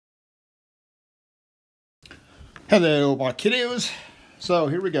Hello, my kiddos. So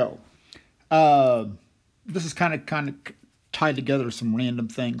here we go. This is kind of tied together some random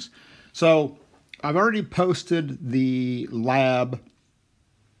things. So I've already posted the lab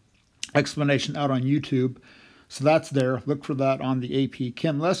explanation out on YouTube. So that's there. Look for that on the AP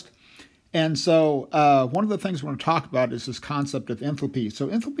Chem list. And so one of the things we're going to talk about is this concept of enthalpy. So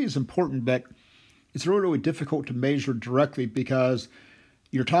enthalpy is important, but it's really, really difficult to measure directly because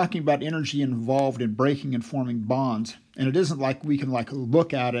you're talking about energy involved in breaking and forming bonds. And it isn't like we can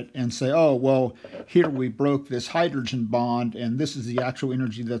look at it and say, oh, well, here we broke this hydrogen bond and this is the actual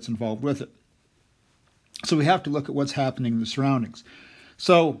energy that's involved with it. So we have to look at what's happening in the surroundings.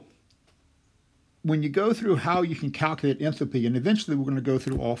 So when you go through how you can calculate enthalpy, and eventually we're going to go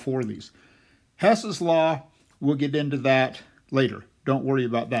through all four of these. Hess's law, we'll get into that later. Don't worry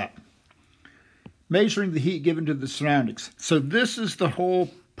about that. Measuring the heat given to the surroundings. So this is the whole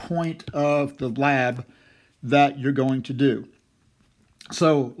point of the lab that you're going to do.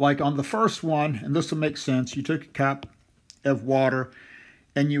 So like on the first one, and this will make sense, you took a cup of water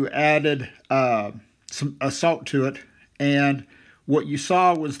and you added a salt to it, and what you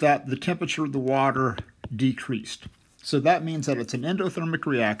saw was that the temperature of the water decreased. So that means that it's an endothermic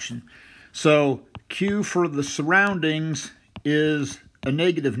reaction. So Q for the surroundings is a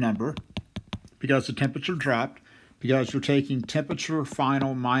negative number, because the temperature dropped, because you're taking temperature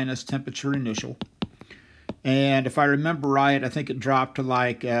final minus temperature initial. And if I remember right, I think it dropped to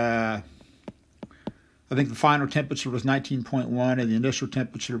I think the final temperature was 19.1 and the initial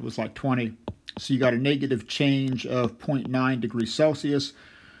temperature was like 20. So you got a negative change of 0.9 degrees Celsius,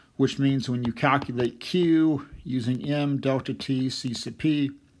 which means when you calculate Q using M delta T C sub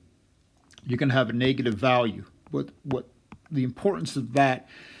P, you can have a negative value. What the importance of that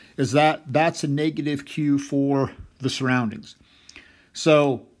is that's a negative Q for the surroundings.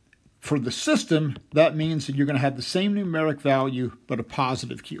 So for the system, that means that you're going to have the same numeric value, but a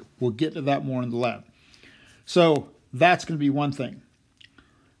positive Q. We'll get to that more in the lab. So that's going to be one thing.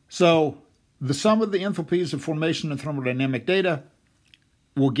 So the sum of the enthalpies of formation and thermodynamic data,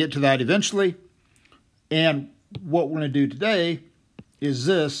 we'll get to that eventually. And what we're going to do today is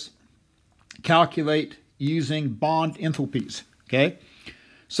this, calculate using bond enthalpies, okay?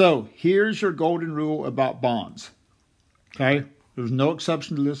 So here's your golden rule about bonds, okay? There's no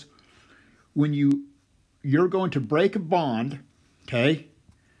exception to this. When you're going to break a bond, okay,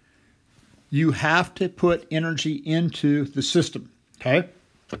 you have to put energy into the system, okay?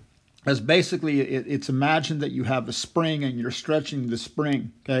 As basically, it's imagined that you have a spring and you're stretching the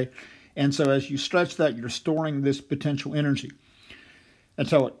spring, okay? And so as you stretch that, you're storing this potential energy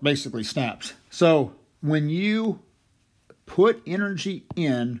until it basically snaps. So when you put energy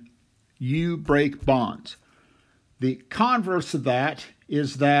in, you break bonds. The converse of that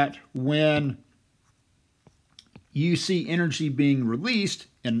is that when you see energy being released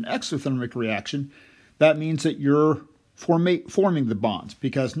in an exothermic reaction, that means that you're forming the bonds,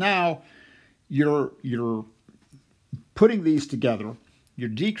 because now you're putting these together, you're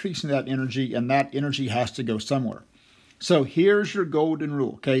decreasing that energy, and that energy has to go somewhere. So here's your golden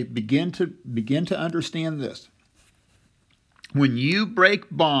rule, okay? Begin to understand this. When you break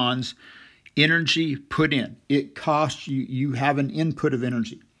bonds, energy put in, it costs you, you have an input of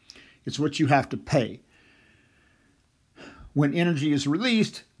energy. It's what you have to pay. When energy is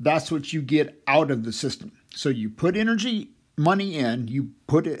released, that's what you get out of the system. So you put money in, you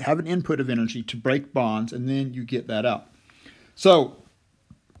have an input of energy to break bonds, and then you get that out. So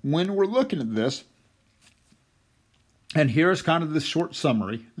when we're looking at this, and here's kind of the short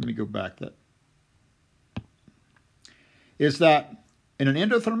summary, let me go back that, is that in an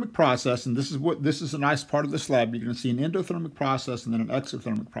endothermic process, and this is a nice part of this lab, you're going to see an endothermic process and then an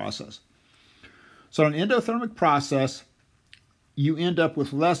exothermic process. So in an endothermic process, you end up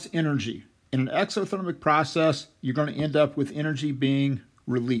with less energy. In an exothermic process, you're going to end up with energy being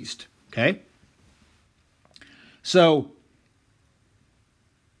released, okay? So,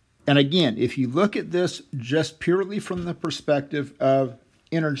 and again, if you look at this just purely from the perspective of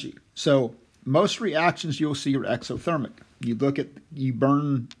energy, so most reactions you'll see are exothermic. You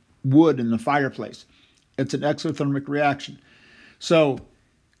burn wood in the fireplace. It's an exothermic reaction. So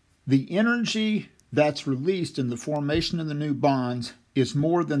the energy that's released in the formation of the new bonds is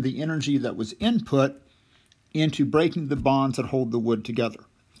more than the energy that was input into breaking the bonds that hold the wood together.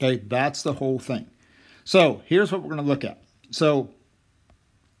 Okay, that's the whole thing. So here's what we're going to look at. So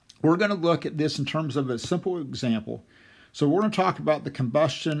we're going to look at this in terms of a simple example. So we're going to talk about the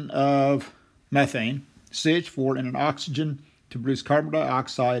combustion of methane, CH4, and an oxygen to produce carbon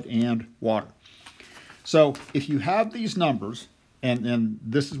dioxide and water. So if you have these numbers, and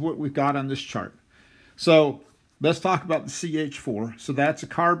this is what we've got on this chart. So let's talk about the CH4. So that's a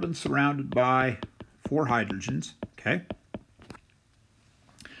carbon surrounded by 4 hydrogens, okay?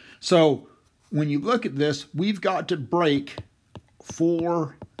 So when you look at this, we've got to break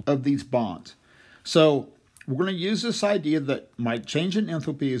 4 of these bonds. So we're going to use this idea that my change in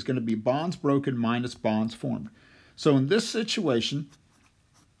enthalpy is going to be bonds broken minus bonds formed. So in this situation,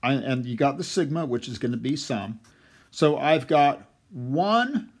 and you got the sigma, which is going to be sum. So I've got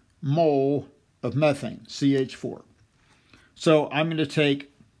 1 mole of methane, CH4. So I'm going to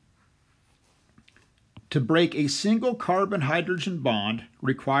take, to break a single carbon-hydrogen bond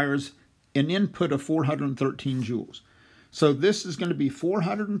requires an input of 413 joules. So this is going to be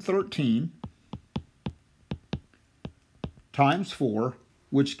 413 times 4,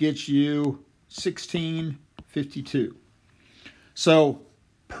 which gets you 1652. So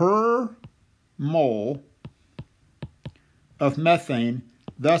per mole of methane,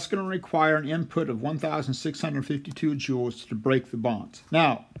 that's going to require an input of 1,652 joules to break the bonds.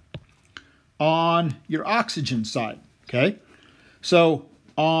 Now, on your oxygen side, okay? So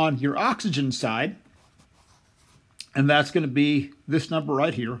on your oxygen side, and that's going to be this number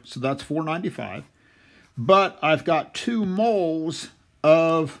right here, so that's 495. But I've got 2 moles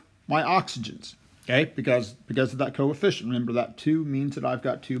of my oxygens, okay? Because of that coefficient. Remember, that 2 means that I've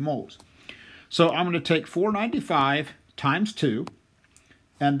got 2 moles. So I'm going to take 495 times 2,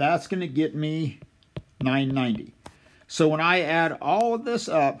 and that's going to get me 990. So when I add all of this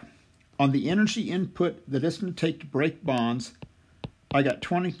up on the energy input that it's going to take to break bonds, I got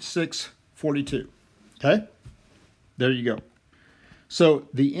 2642, okay? There you go. So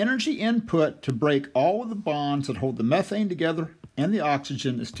the energy input to break all of the bonds that hold the methane together and the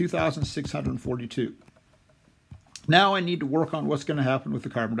oxygen is 2,642. Now I need to work on what's going to happen with the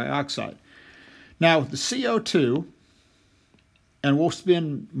carbon dioxide. Now with the CO2, and we'll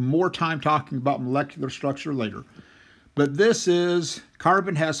spend more time talking about molecular structure later, but this is,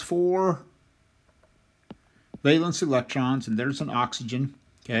 carbon has 4 valence electrons, and there's an oxygen,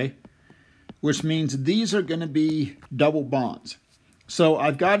 okay? Which means these are going to be double bonds. So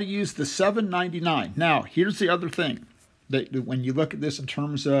I've got to use the 799. Now, here's the other thing, that when you look at this in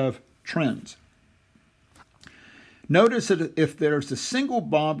terms of trends. Notice that if there's a single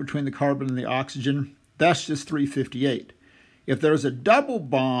bond between the carbon and the oxygen, that's just 358. If there's a double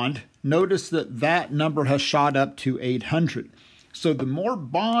bond, notice that that number has shot up to 800. So the more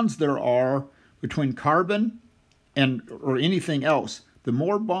bonds there are between carbon and or anything else, the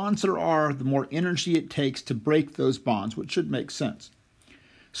more bonds there are, the more energy it takes to break those bonds, which should make sense.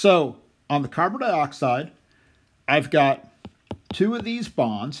 So on the carbon dioxide, I've got 2 of these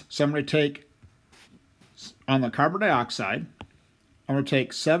bonds. So I'm going to take, on the carbon dioxide, I'm going to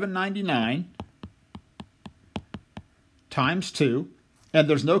take 799 times 2, and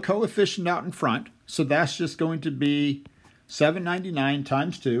there's no coefficient out in front, so that's just going to be 799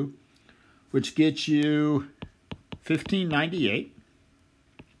 times 2, which gets you 1598.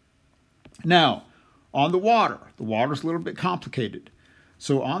 Now, on the water's a little bit complicated.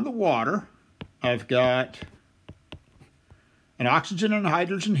 So on the water, I've got an oxygen and a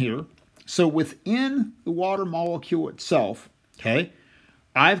hydrogen here. So within the water molecule itself, okay,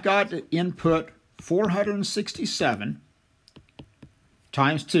 I've got to input 467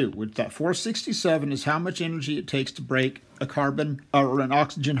 times 2, which that 467 is how much energy it takes to break a carbon or an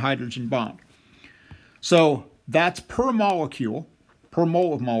oxygen-hydrogen bond. So that's per molecule, per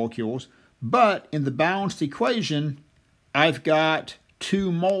mole of molecules, but in the balanced equation, I've got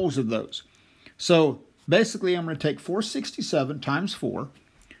 2 moles of those. So basically, I'm going to take 467 times 4,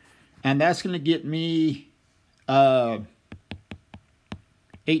 and that's going to get me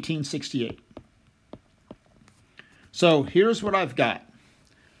 1868. So here's what I've got.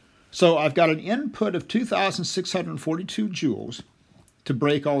 So I've got an input of 2,642 joules to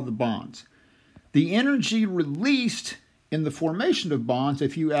break all the bonds. The energy released in the formation of bonds,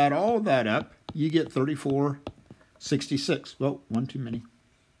 if you add all of that up, you get 3466. Well, one too many.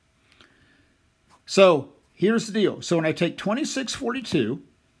 So here's the deal. So when I take 2642,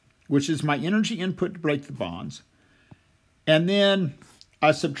 which is my energy input to break the bonds, and then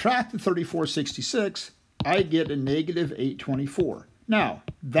I subtract the 3466, I get a negative 824. Now,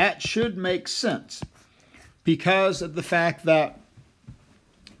 that should make sense because of the fact that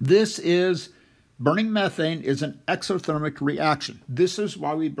this is, burning methane is an exothermic reaction. This is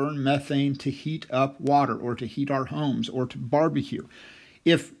why we burn methane, to heat up water or to heat our homes or to barbecue.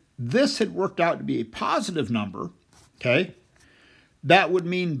 If this had worked out to be a positive number, okay, that would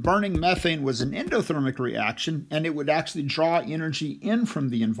mean burning methane was an endothermic reaction, and it would actually draw energy in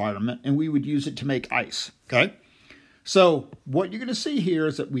from the environment, and we would use it to make ice, okay? So what you're going to see here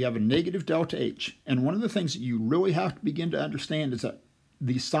is that we have a negative delta H. And one of the things that you really have to begin to understand is that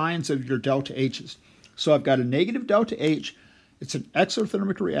the signs of your delta H's. So I've got a negative delta H. It's an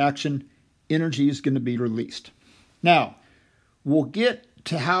exothermic reaction. Energy is going to be released. Now, we'll get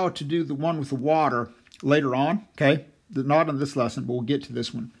to how to do the one with the water later on, okay? Not in this lesson, but we'll get to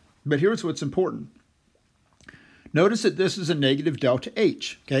this one. But here's what's important. Notice that this is a negative delta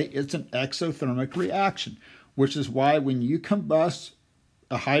H, okay? It's an exothermic reaction, which is why when you combust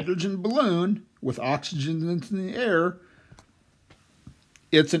a hydrogen balloon with oxygen into the air,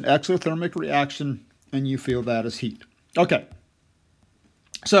 it's an exothermic reaction and you feel that as heat. Okay,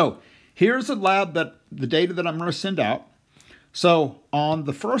 so here's the data that I'm going to send out. So on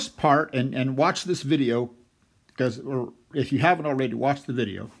the first part, and watch this video, or if you haven't already, watch the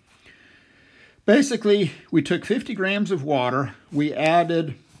video. Basically, we took 50 grams of water, we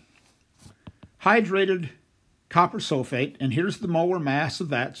added hydrated copper sulfate, and here's the molar mass of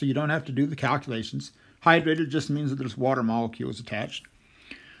that, so you don't have to do the calculations. Hydrated just means that there's water molecules attached.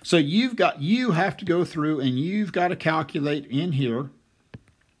 So you have to go through and you've got to calculate in here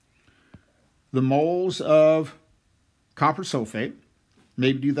the moles of copper sulfate.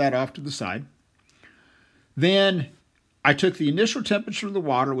 Maybe do that off to the side. Then I took the initial temperature of the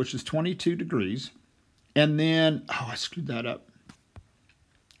water, which is 22 degrees, and then, oh, I screwed that up.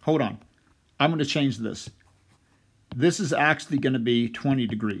 Hold on. I'm going to change this. This is actually going to be 20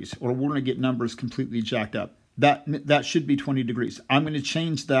 degrees, or we're going to get numbers completely jacked up. That should be 20 degrees. I'm going to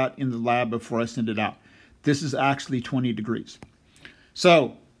change that in the lab before I send it out. This is actually 20 degrees.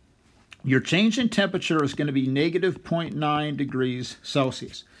 So your change in temperature is going to be negative 0.9 degrees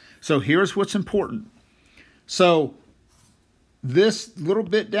Celsius. So here's what's important. So this little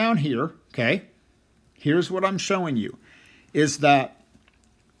bit down here, okay, here's what I'm showing you, is that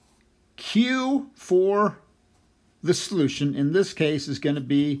Q for the solution, in this case, is going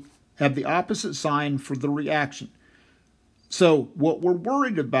to have the opposite sign for the reaction. So what we're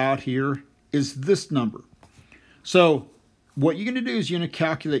worried about here is this number. So what you're going to do is you're going to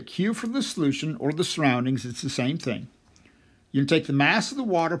calculate Q for the solution or the surroundings. It's the same thing. You're going to take the mass of the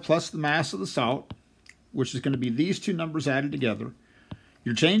water plus the mass of the salt, which is going to be these two numbers added together.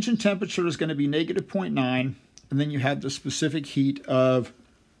 Your change in temperature is going to be negative 0.9, and then you have the specific heat of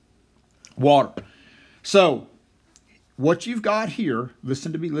water. So what you've got here,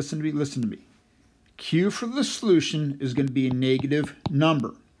 listen to me, listen to me, listen to me. Q for the solution is going to be a negative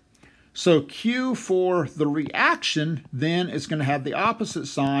number. So Q for the reaction then is going to have the opposite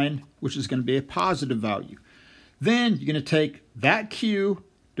sign, which is going to be a positive value. Then you're going to take that Q,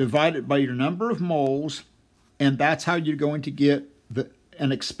 divide it by your number of moles, and that's how you're going to get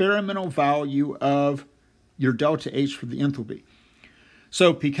an experimental value of your delta H for the enthalpy.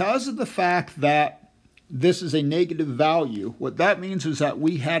 So because of the fact that this is a negative value, what that means is that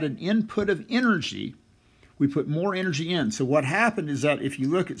we had an input of energy. We put more energy in. So what happened is that if you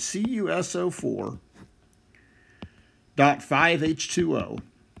look at CuSO4.5H2O,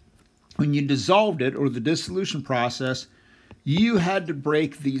 when you dissolved it, or the dissolution process, you had to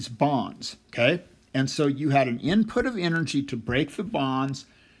break these bonds, okay? And so you had an input of energy to break the bonds.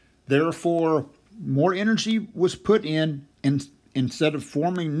 Therefore, more energy was put in, and instead of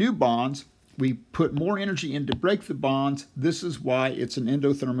forming new bonds, we put more energy in to break the bonds. This is why it's an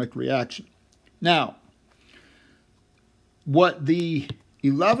endothermic reaction. Now, what the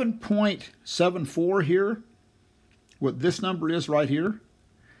 11.74 here, what this number is right here,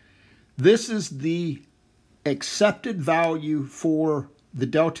 this is the accepted value for the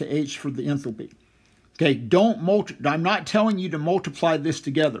delta H for the enthalpy. Okay, I'm not telling you to multiply this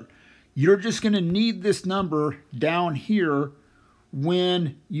together. You're just going to need this number down here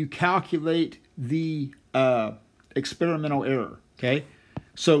when you calculate the experimental error, okay?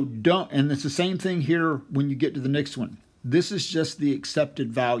 So and it's the same thing here when you get to the next one. This is just the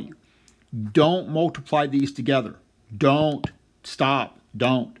accepted value. Don't multiply these together. Don't. Stop.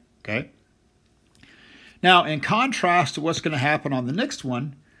 Don't, okay? Now, in contrast to what's going to happen on the next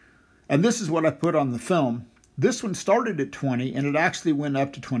one, and this is what I put on the film, this one started at 20 and it actually went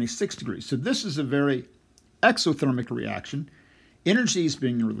up to 26 degrees. So this is a very exothermic reaction. Energy is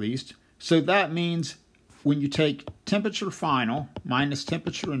being released. So that means when you take temperature final minus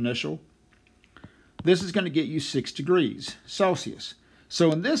temperature initial, this is going to get you 6 degrees Celsius.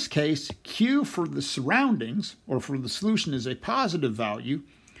 So in this case, Q for the surroundings, or for the solution, is a positive value.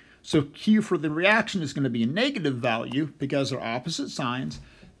 So Q for the reaction is going to be a negative value because they're opposite signs.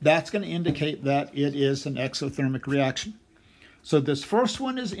 That's going to indicate that it is an exothermic reaction. So this first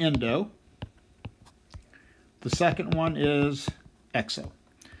one is endo. The second one is exo.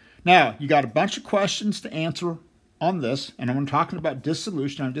 Now, you got a bunch of questions to answer on this, and I'm talking about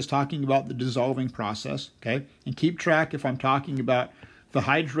dissolution, I'm just talking about the dissolving process, okay? And keep track if I'm talking about the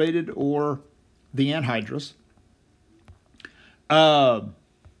hydrated or the anhydrous.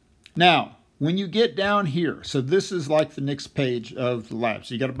 Now, when you get down here, so this is like the next page of the lab.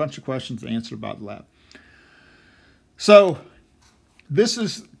 So you got a bunch of questions to answer about the lab. So this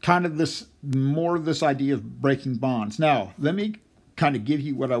is kind of this idea of breaking bonds. Now, let me kind of give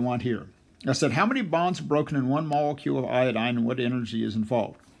you what I want here. I said, how many bonds are broken in one molecule of iodine and what energy is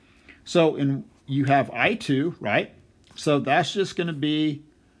involved? So you have I2, right? So that's just going to be,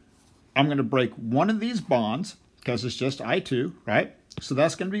 I'm going to break one of these bonds because it's just I2, right? So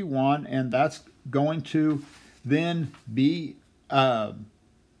that's going to be 1, and that's going to then be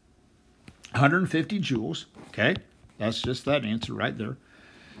 150 joules, okay? That's just that answer right there.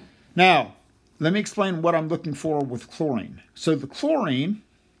 Now, let me explain what I'm looking for with chlorine. So the chlorine,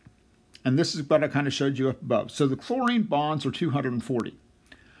 and this is what I kind of showed you up above. So the chlorine bonds are 240.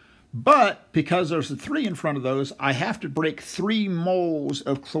 But because there's a 3 in front of those, I have to break 3 moles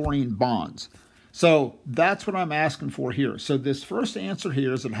of chlorine bonds. So that's what I'm asking for here. So this first answer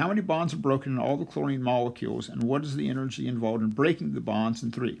here is that how many bonds are broken in all the chlorine molecules and what is the energy involved in breaking the bonds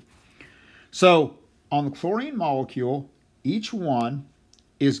in 3? So on the chlorine molecule, each one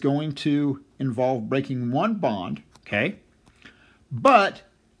is going to involve breaking 1 bond, okay? But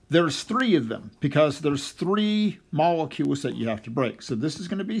there's 3 of them because there's 3 molecules that you have to break. So this is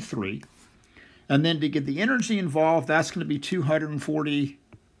going to be 3. And then to get the energy involved, that's going to be 240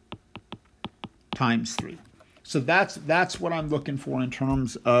 times 3. So that's what I'm looking for in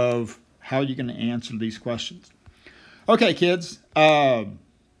terms of how you're going to answer these questions. Okay, kids, I'm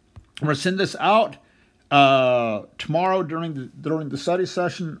going to send this out tomorrow during the study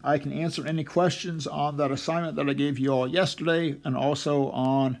session. I can answer any questions on that assignment that I gave you all yesterday and also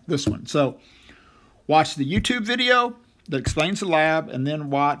on this one. So watch the YouTube video that explains the lab and then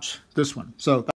watch this one. So